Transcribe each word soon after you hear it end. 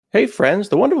Hey friends,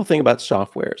 the wonderful thing about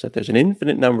software is that there's an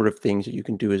infinite number of things that you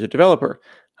can do as a developer.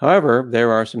 However,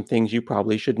 there are some things you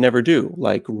probably should never do,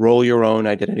 like roll your own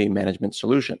identity management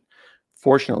solution.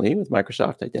 Fortunately, with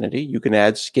Microsoft Identity, you can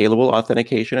add scalable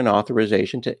authentication and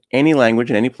authorization to any language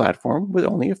and any platform with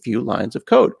only a few lines of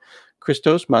code.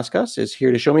 Christos Maskas is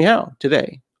here to show me how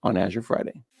today on Azure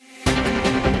Friday.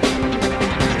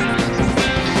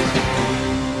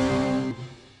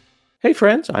 Hey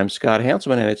friends, I'm Scott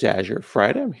Hanselman and it's Azure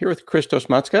Friday. I'm here with Christos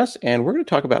Matskas and we're going to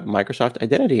talk about Microsoft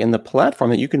Identity and the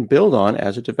platform that you can build on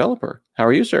as a developer. How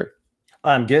are you, sir?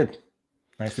 I'm good.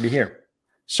 Nice to be here.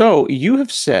 So you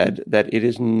have said that it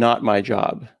is not my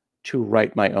job to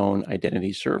write my own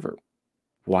identity server.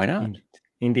 Why not?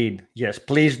 Indeed. Yes,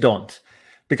 please don't.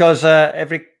 Because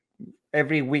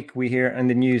every week we hear in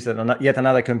the news that yet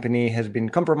another company has been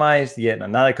compromised, yet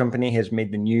another company has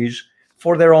made the news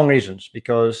for their own reasons,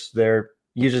 because their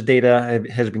users' data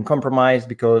has been compromised,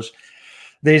 because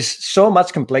there's so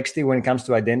much complexity when it comes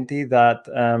to identity that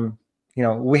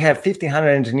we have 1,500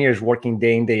 engineers working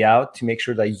day in, day out to make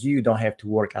sure that you don't have to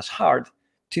work as hard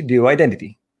to do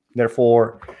identity.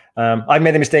 Therefore, I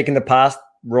made a mistake in the past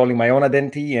rolling my own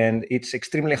identity, and it's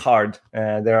extremely hard.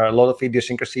 There are a lot of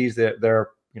idiosyncrasies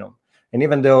and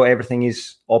even though everything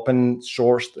is open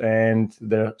sourced and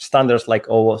the standards like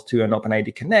OAuth 2 and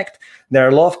OpenID Connect, there are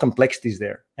a lot of complexities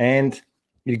there. And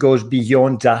it goes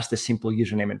beyond just a simple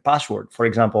username and password. For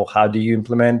example, how do you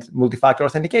implement multi-factor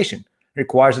authentication?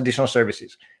 Requires additional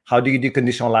services. How do you do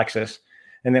conditional access?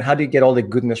 And then how do you get all the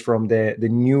goodness from the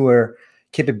newer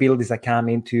capabilities that come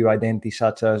into identity,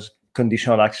 such as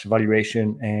conditional access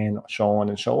evaluation and so on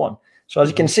and so on. So as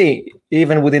you can see,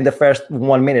 even within the first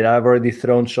 1 minute, I've already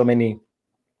thrown so many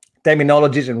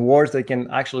terminologies and words that can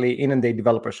actually inundate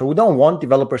developers. So we don't want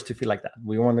developers to feel like that.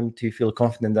 We want them to feel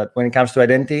confident that when it comes to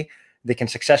identity, they can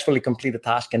successfully complete the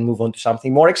task and move on to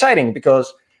something more exciting,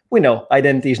 because we know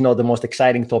identity is not the most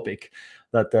exciting topic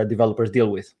that developers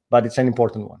deal with, but it's an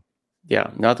important one.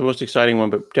 Yeah, not the most exciting one,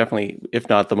 but definitely, if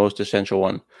not the most essential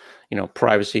one.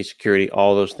 Privacy, security,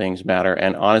 all those things matter.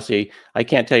 And honestly, I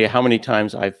can't tell you how many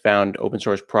times I've found open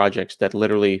source projects that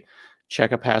literally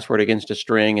check a password against a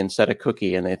string and set a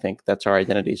cookie, and they think that's our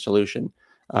identity solution.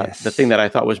 Yes. The thing that I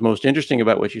thought was most interesting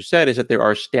about what you said is that there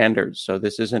are standards. So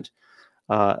this isn't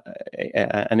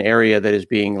an area that is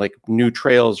being like new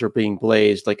trails are being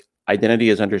blazed. Like identity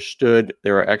is understood.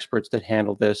 There are experts that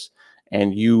handle this.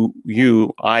 And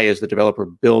I, as the developer,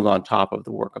 build on top of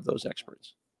the work of those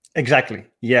experts. Exactly.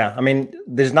 Yeah. I mean,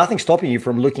 there's nothing stopping you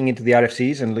from looking into the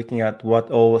RFCs and looking at what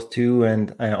OAuth 2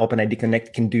 and OpenID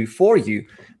Connect can do for you.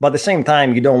 But at the same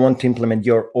time, you don't want to implement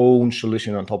your own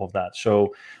solution on top of that.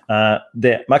 So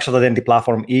the Microsoft Identity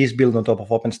Platform is built on top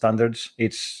of open standards.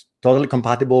 It's totally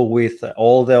compatible with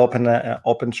all the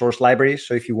open source libraries.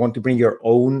 So if you want to bring your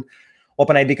own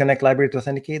OpenID Connect library to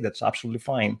authenticate, that's absolutely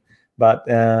fine. But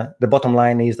the bottom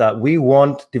line is that we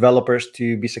want developers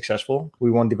to be successful.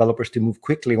 We want developers to move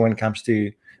quickly when it comes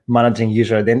to managing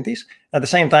user identities. At the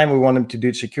same time, we want them to do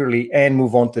it securely and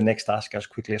move on to the next task as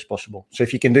quickly as possible. So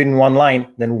if you can do it in one line,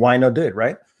 then why not do it,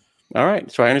 right? All right.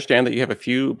 So I understand that you have a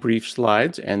few brief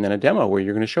slides and then a demo where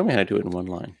you're going to show me how to do it in one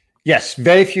line. Yes,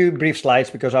 very few brief slides,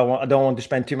 because I don't want to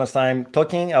spend too much time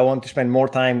talking. I want to spend more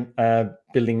time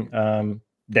building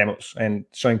demos and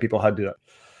showing people how to do that.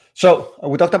 So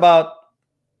we talked about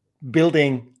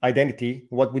building identity.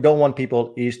 What we don't want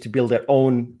people is to build their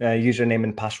own username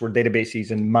and password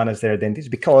databases and manage their identities,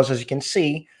 because as you can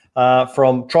see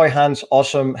from Troy Hunt's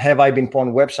awesome Have I Been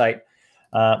Pwned website,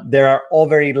 there are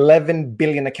over 11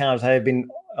 billion accounts that have been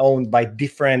owned by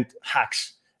different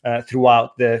hacks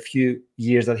throughout the few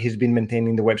years that he's been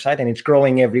maintaining the website, and it's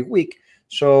growing every week.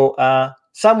 So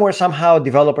somewhere, somehow,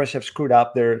 developers have screwed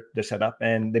up their setup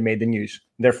and they made the news.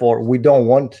 Therefore, we don't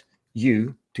want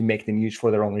you to make the news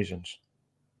for their own reasons.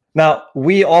 Now,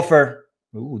 we offer,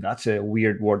 that's a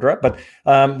weird word, right? But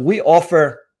we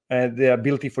offer the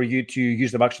ability for you to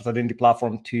use the Microsoft Identity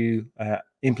Platform to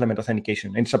implement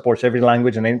authentication. It supports every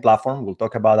language and any platform. We'll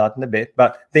talk about that in a bit.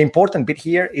 But the important bit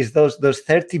here is those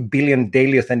 30 billion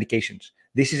daily authentications.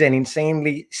 This is an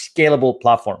insanely scalable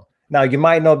platform. Now, you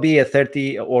might not be a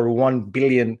 30 or 1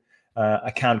 billion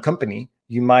account company.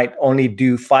 You might only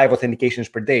do 5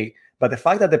 authentications per day. But the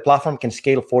fact that the platform can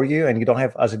scale for you, and you don't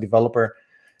have, as a developer,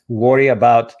 worry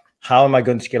about how am I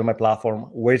going to scale my platform,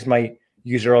 where's my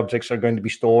user objects are going to be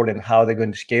stored, and how they're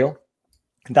going to scale,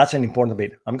 that's an important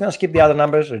bit. I'm going to skip the other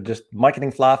numbers, or just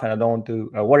marketing fluff, and I don't want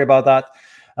to worry about that.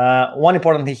 One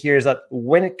important thing here is that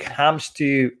when it comes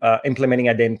to implementing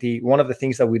identity, one of the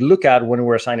things that we look at when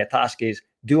we're assigned a task is,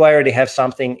 do I already have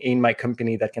something in my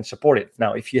company that can support it?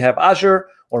 Now, if you have Azure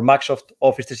or Microsoft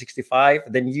Office 365,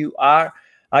 then you are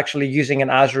actually using an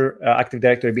Azure Active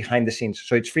Directory behind the scenes.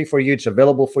 So it's free for you. It's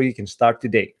available for you. You can start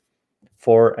today.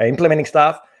 For implementing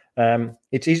stuff,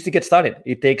 it's easy to get started.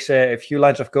 It takes a few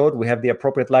lines of code. We have the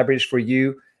appropriate libraries for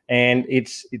you. And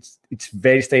it's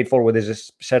very straightforward. There's a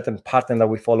certain pattern that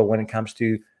we follow when it comes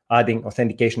to adding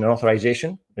authentication and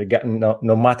authorization,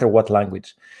 no matter what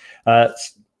language.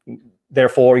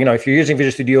 Therefore, if you're using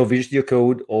Visual Studio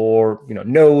Code, or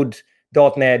Node,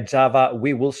 .NET, Java,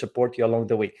 we will support you along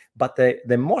the way. But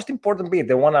the most important bit,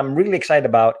 the one I'm really excited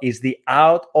about, is the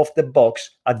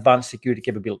out-of-the-box advanced security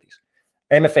capabilities.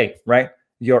 MFA, right?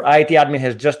 Your IT admin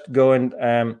has just go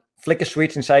and flick a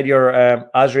switch inside your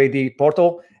Azure AD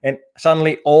portal, and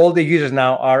suddenly all the users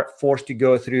now are forced to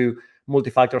go through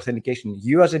multi-factor authentication.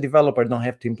 You as a developer don't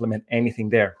have to implement anything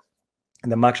there.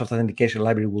 And the Microsoft Authentication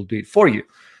Library will do it for you.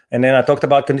 And then I talked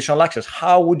about conditional access.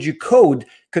 How would you code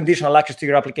conditional access to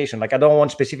your application? Like, I don't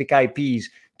want specific IPs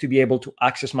to be able to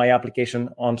access my application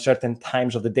on certain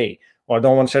times of the day, or I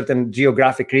don't want certain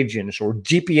geographic regions or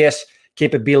GPS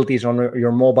capabilities on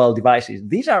your mobile devices.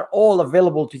 These are all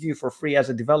available to you for free as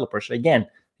a developer. So again,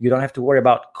 you don't have to worry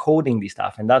about coding this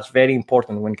stuff. And that's very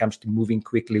important when it comes to moving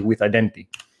quickly with identity.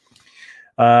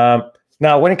 Now,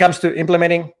 when it comes to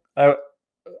implementing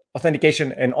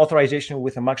authentication and authorization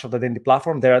with a Microsoft Identity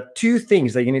Platform, there are two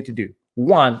things that you need to do.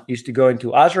 One is to go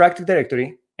into Azure Active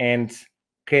Directory and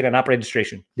create an app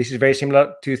registration. This is very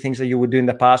similar to things that you would do in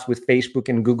the past with Facebook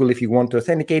and Google. If you want to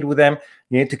authenticate with them,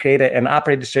 you need to create an app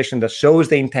registration that shows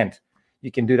the intent.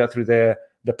 You can do that through the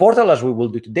portal, as we will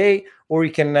do today, or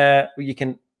you can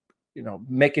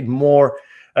make it more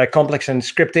complex and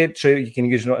scripted. So you can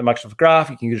use Microsoft Graph,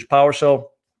 you can use PowerShell.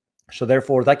 So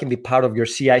therefore, that can be part of your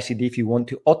CI/CD if you want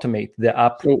to automate the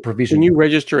app provision. When you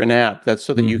register an app, that's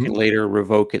so that you can later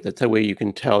revoke it. That's the way you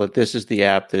can tell that this is the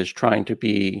app that is trying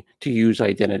to use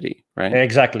identity, right?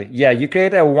 Exactly. Yeah, you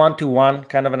create a one-to-one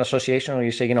kind of an association where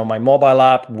you say, my mobile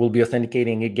app will be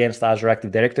authenticating against Azure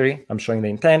Active Directory. I'm showing the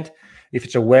intent. If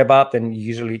it's a web app, then you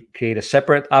usually create a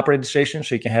separate app registration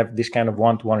so you can have this kind of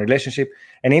one-to-one relationship.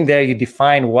 And in there, you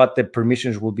define what the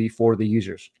permissions will be for the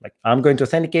users. Like, I'm going to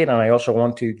authenticate, and I also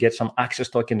want to get some access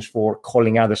tokens for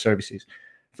calling other services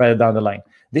further down the line.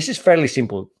 This is fairly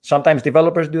simple. Sometimes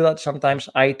developers do that. Sometimes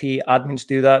IT admins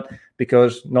do that,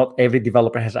 because not every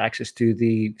developer has access to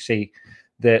the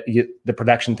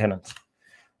production tenant.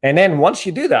 And then once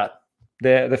you do that,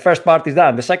 the first part is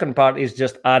done. The second part is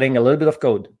just adding a little bit of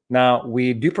code. Now,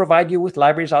 we do provide you with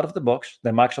libraries out of the box, the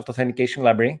Microsoft Authentication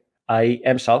Library, i.e.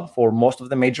 MSAL, for most of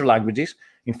the major languages.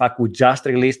 In fact, we just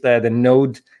released the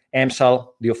Node MSAL,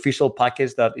 the official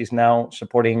package that is now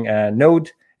supporting Node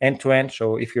end-to-end.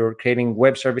 So if you're creating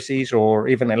web services or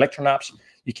even Electron apps,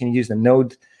 you can use the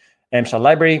Node MSAL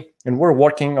library. And we're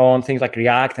working on things like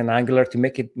React and Angular to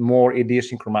make it more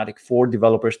idiosyncratic for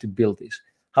developers to build this.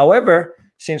 However,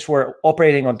 since we're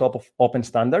operating on top of open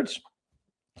standards,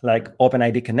 like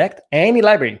OpenID Connect, any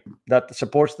library that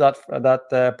supports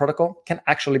that protocol can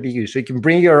actually be used. So you can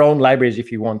bring your own libraries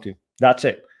if you want to. That's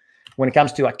it. When it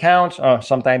comes to accounts,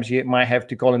 sometimes you might have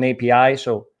to call an API.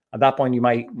 So at that point, you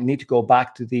might need to go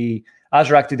back to the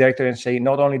Azure Active Directory and say,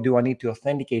 not only do I need to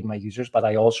authenticate my users, but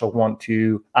I also want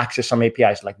to access some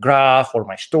APIs like Graph or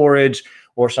my storage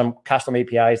or some custom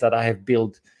APIs that I have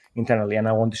built internally, and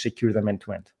I want to secure them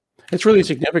end-to-end. It's really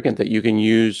significant that you can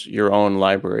use your own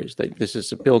libraries. That this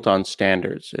is built on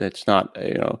standards. It's not,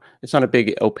 it's not a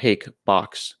big opaque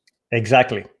box.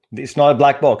 Exactly. It's not a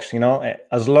black box.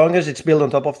 As long as it's built on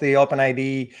top of the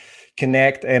OpenID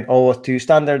Connect and OAuth 2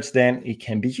 standards, then it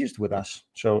can be used with us.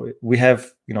 So we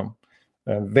have,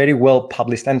 very well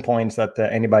published endpoints that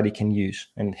anybody can use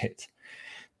and hit.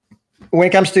 When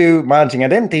it comes to managing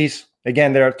identities,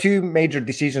 again, there are two major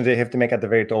decisions they have to make at the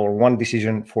very top, or one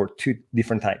decision for two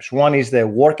different types. One is the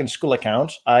work and school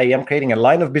accounts. I am creating a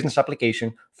line of business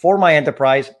application for my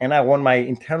enterprise, and I want my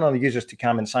internal users to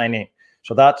come and sign in.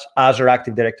 So that's Azure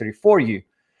Active Directory for you.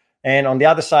 And on the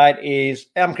other side is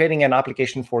I'm creating an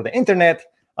application for the internet.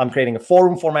 I'm creating a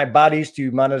forum for my buddies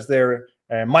to manage their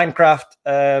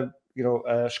Minecraft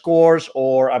scores,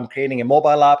 or I'm creating a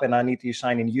mobile app and I need to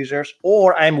sign in users,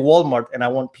 or I'm Walmart and I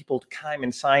want people to come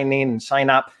and sign in and sign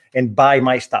up and buy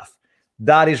my stuff.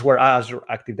 That is where Azure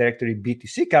Active Directory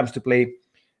B2C comes to play.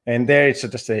 And there it's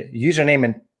just a username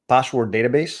and password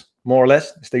database, more or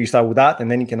less. So you start with that, and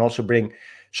then you can also bring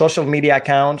social media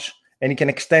accounts, and you can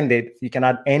extend it. You can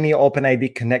add any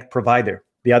OpenID Connect provider.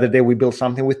 The other day we built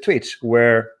something with Twitch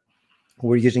where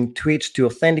We're using Twitch to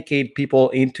authenticate people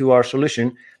into our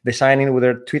solution. They sign in with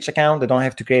their Twitch account. They don't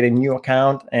have to create a new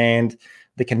account, and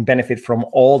they can benefit from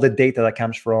all the data that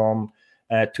comes from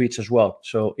Twitch as well.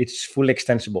 So it's fully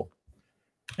extensible.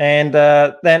 And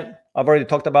then I've already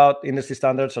talked about industry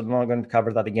standards, so I'm not going to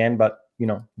cover that again. But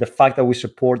the fact that we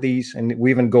support these, and we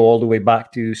even go all the way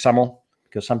back to SAML,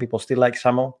 because some people still like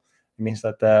SAML, it means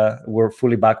that we're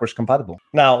fully backwards compatible.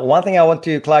 Now, one thing I want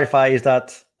to clarify is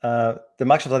that the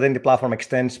Microsoft Identity Platform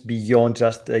extends beyond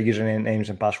just username, names,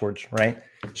 and passwords, right?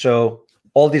 So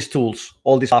all these tools,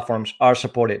 all these platforms are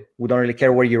supported. We don't really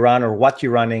care where you run or what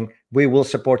you're running. We will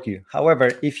support you.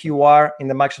 However, if you are in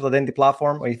the Microsoft Identity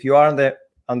Platform, or if you are on the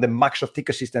Microsoft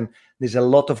ecosystem, there's a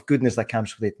lot of goodness that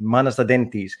comes with it. Managed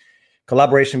identities,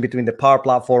 collaboration between the Power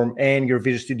Platform and your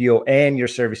Visual Studio and your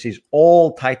services,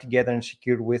 all tied together and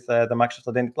secured with the Microsoft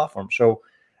Identity Platform. So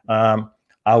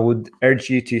I would urge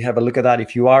you to have a look at that.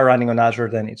 If you are running on Azure,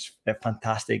 then it's a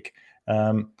fantastic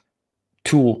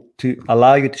tool to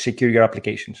allow you to secure your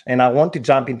applications. And I want to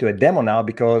jump into a demo now,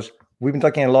 because we've been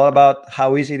talking a lot about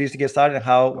how easy it is to get started and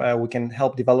how we can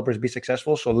help developers be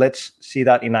successful. So let's see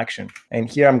that in action. And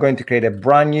here I'm going to create a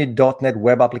brand new .NET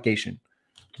web application.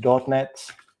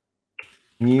 .NET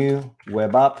new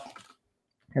web app.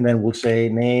 And then we'll say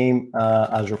name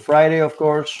Azure Friday, of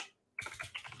course.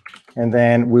 And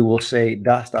then we will say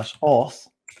 --auth.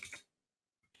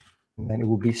 And then it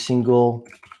will be single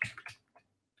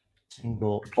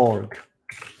org.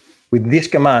 With this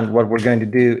command, what we're going to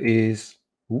do is,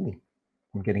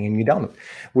 I'm getting a new download.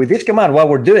 With this command, what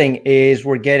we're doing is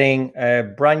we're getting a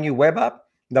brand new web app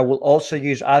that will also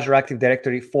use Azure Active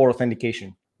Directory for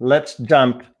authentication. Let's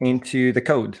jump into the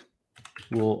code.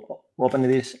 We'll open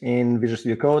this in Visual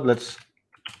Studio Code. Let's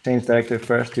change directory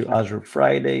first to Azure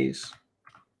Fridays.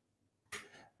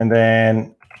 And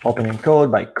then open in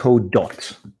code by code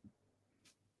dot.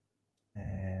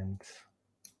 And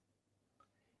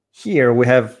here we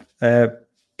have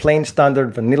plain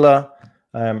standard vanilla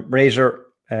Razor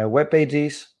web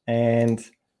pages, and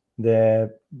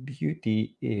the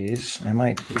beauty is, am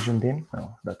I zoomed in?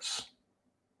 No, that's.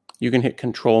 You can hit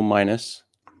Control minus.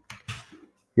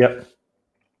 Yep.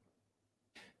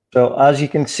 So as you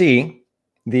can see,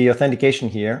 the authentication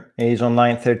here is on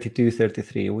line 32,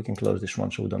 33. We can close this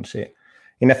one so we don't see it.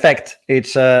 In effect,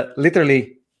 it's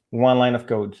literally one line of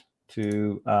code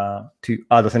to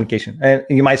add authentication. And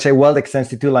you might say, well, it extends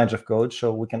to 2 lines of code.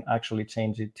 So we can actually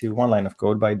change it to 1 line of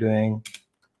code by doing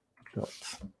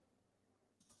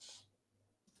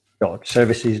dot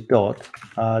services dot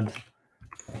add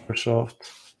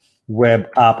Microsoft web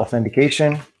app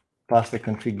authentication, pass the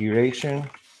configuration,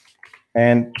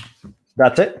 and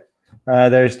that's it.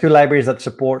 There's 2 libraries that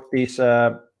support this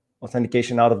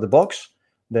authentication out of the box.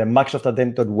 The Microsoft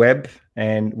Identity.web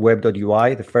and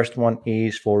web.ui. The first one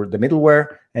is for the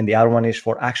middleware, and the other one is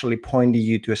for actually pointing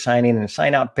you to a sign in and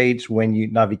sign out page when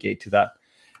you navigate to that.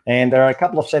 And there are a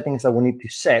couple of settings that we need to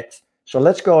set. So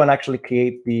let's go and actually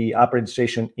create the app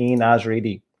registration in Azure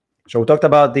AD. So we talked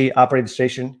about the app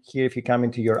registration. Here, if you come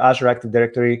into your Azure Active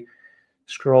Directory,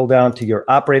 scroll down to your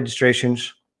app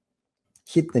registrations,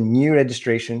 hit the new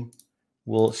registration.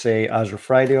 We'll say Azure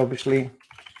Friday, obviously.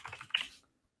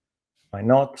 Why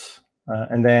not?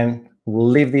 And then we'll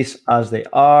leave this as they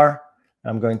are.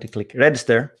 I'm going to click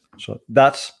register. So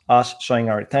that's us showing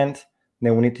our intent.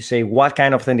 Then we need to say what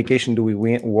kind of authentication do we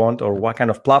want, or what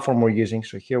kind of platform we're using.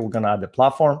 So here we're going to add the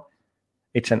platform.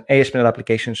 It's an ASP.NET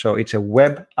application, so it's a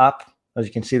web app. As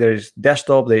you can see, there is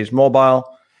desktop, there is mobile,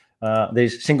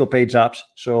 there's single page apps.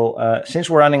 So since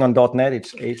we're running on .NET,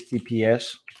 it's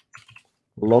HTTPS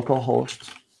localhost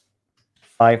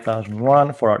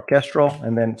 5001 for orchestral,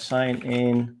 and then sign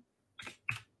in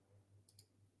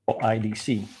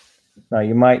OIDC. Now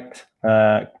you might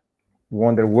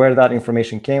wonder where that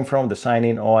information came from, the sign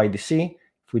in OIDC.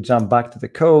 If we jump back to the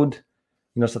code,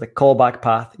 so the callback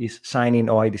path is sign in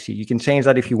OIDC. You can change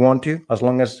that if you want to, as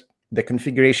long as the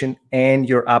configuration and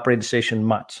your app registration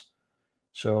match.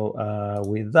 So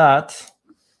with that,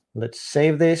 let's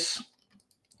save this.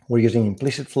 We're using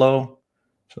implicit flow,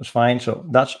 so it's fine. So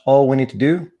that's all we need to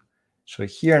do. So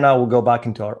here now we'll go back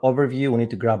into our overview. We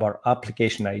need to grab our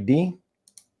application ID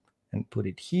and put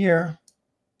it here.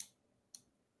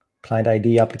 Client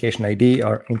ID, application ID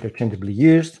are interchangeably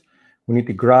used. We need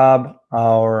to grab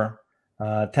our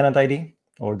tenant ID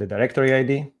or the directory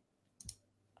ID.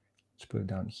 Let's put it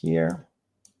down here.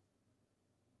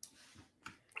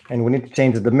 And we need to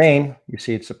change the domain. You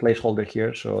see it's a placeholder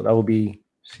here. So that will be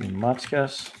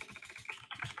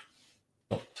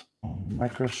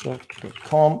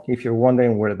Microsoft.com. If you're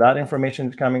wondering where that information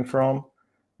is coming from,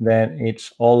 then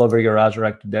it's all over your Azure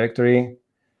Active Directory.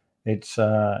 It's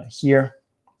here,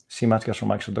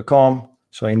 cmatcasfrommicrosoft.com.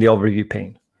 So in the overview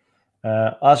pane.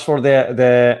 As for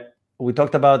we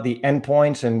talked about the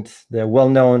endpoints and the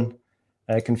well-known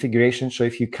configuration. So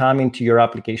if you come into your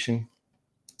application,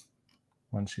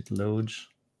 once it loads,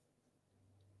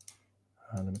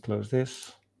 let me close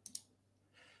this.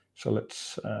 So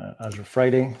let's Azure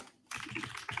Friday.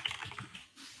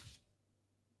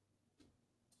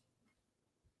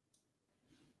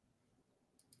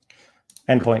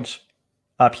 Endpoints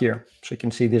up here. So you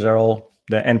can see these are all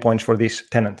the endpoints for this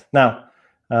tenant. Now,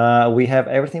 we have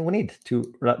everything we need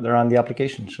to run the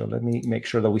application. So let me make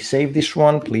sure that we save this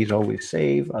one. Please always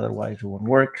save, otherwise it won't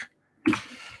work.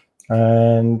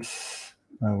 And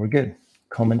we're good.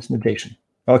 Comments notation.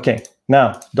 Okay,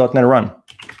 now .NET Run.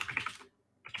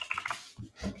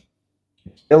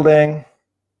 Building.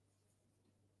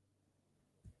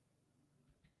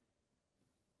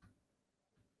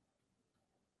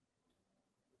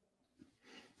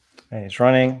 And it's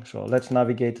running. So let's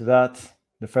navigate to that.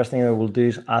 The first thing it will do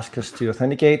is ask us to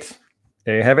authenticate.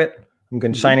 There you have it. I'm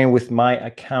going to sign in with my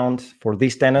account for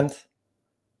this tenant.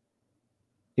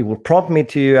 It will prompt me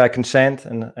to consent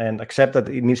and accept that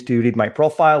it needs to read my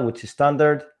profile, which is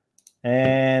standard.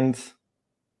 And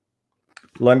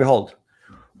lo and behold,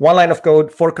 one line of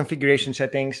code, 4 configuration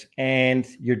settings, and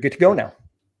you're good to go now.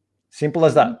 Simple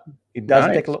as that. It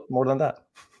doesn't take a lot more than that.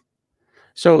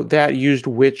 So that used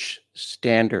which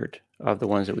standard of the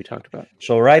ones that we talked about?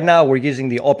 So right now we're using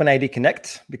the OpenID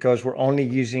Connect because we're only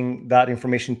using that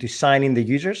information to sign in the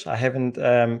users. I haven't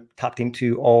tapped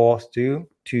into OAuth 2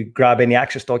 to grab any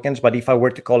access tokens, but if I were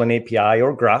to call an API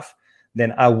or graph,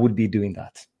 then I would be doing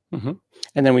that. Mm-hmm.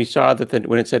 And then we saw that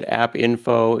when it said app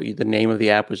info, the name of the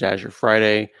app was Azure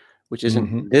Friday, which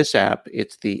isn't this app.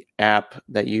 It's the app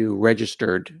that you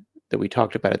registered that we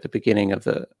talked about at the beginning of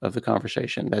the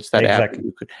conversation. That's that app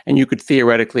that you could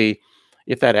theoretically,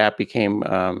 if that app became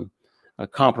a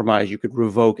compromise, you could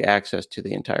revoke access to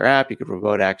the entire app. You could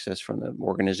revoke access from the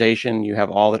organization. You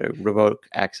have all that revoke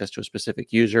access to a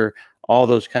specific user, all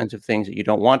those kinds of things that you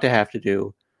don't want to have to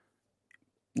do.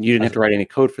 You didn't have to write any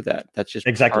code for that. That's just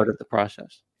part of the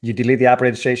process. You delete the app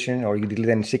registration or you delete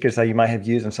any secrets that you might have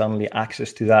used, and suddenly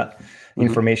access to that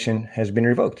information has been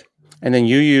revoked. And then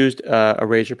you used a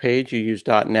Razor page. You used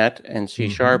 .NET and C#.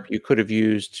 You could have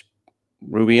used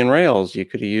Ruby and Rails. You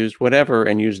could have used whatever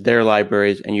and used their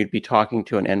libraries, and you'd be talking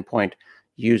to an endpoint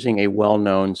using a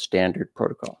well-known standard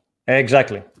protocol.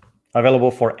 Exactly.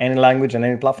 Available for any language and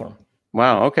any platform.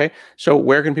 Wow. Okay. So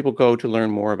where can people go to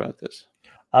learn more about this?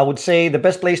 I would say the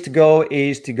best place to go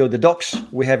is to go to the docs.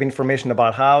 We have information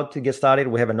about how to get started.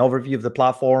 We have an overview of the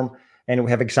platform, and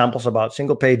we have examples about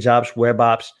single-page apps, web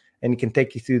apps, and it can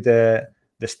take you through the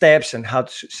steps and how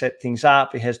to set things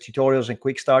up. It has tutorials and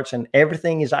quick starts, and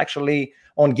everything is actually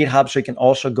on GitHub, so you can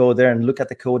also go there and look at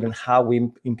the code and how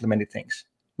we implemented things.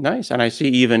 Nice. And I see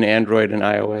even Android and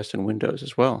iOS and Windows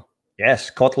as well. Yes,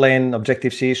 Kotlin,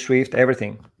 Objective-C, Swift,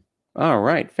 everything. All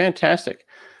right. Fantastic.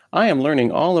 I am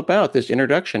learning all about this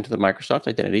introduction to the Microsoft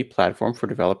Identity Platform for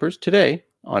Developers today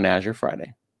on Azure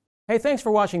Friday. Hey, thanks for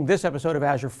watching this episode of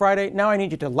Azure Friday. Now I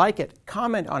need you to like it,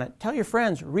 comment on it, tell your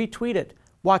friends, retweet it.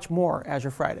 Watch more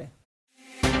Azure Friday.